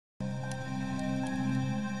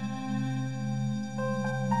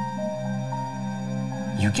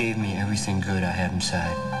You gave me everything good I had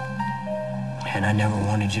inside. And I never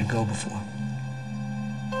wanted you to go before.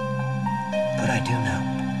 But I do now.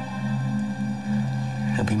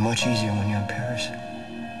 It'll be much easier when you're in Paris.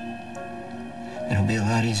 It'll be a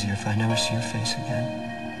lot easier if I never see your face again.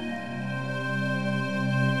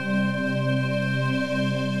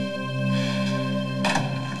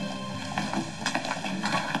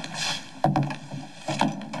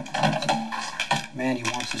 Manny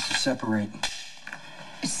wants us to separate.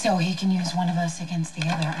 So he can use one of us against the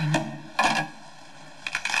other, I know.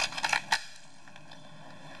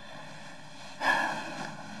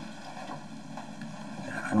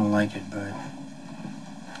 I don't like it, but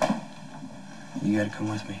you gotta come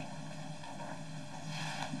with me.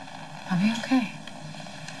 I'll be okay.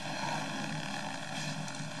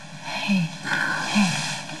 Hey.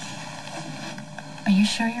 Are you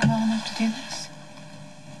sure you're well enough to do this?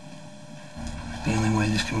 The only way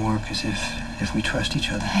this can work is if we trust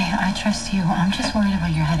each other. Hey, I trust you. I'm just worried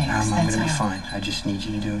about your headaches. I'm gonna be fine. I just need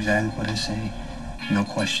you to do exactly what I say. No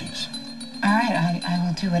questions. All right, I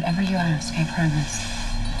will do whatever you ask, I promise.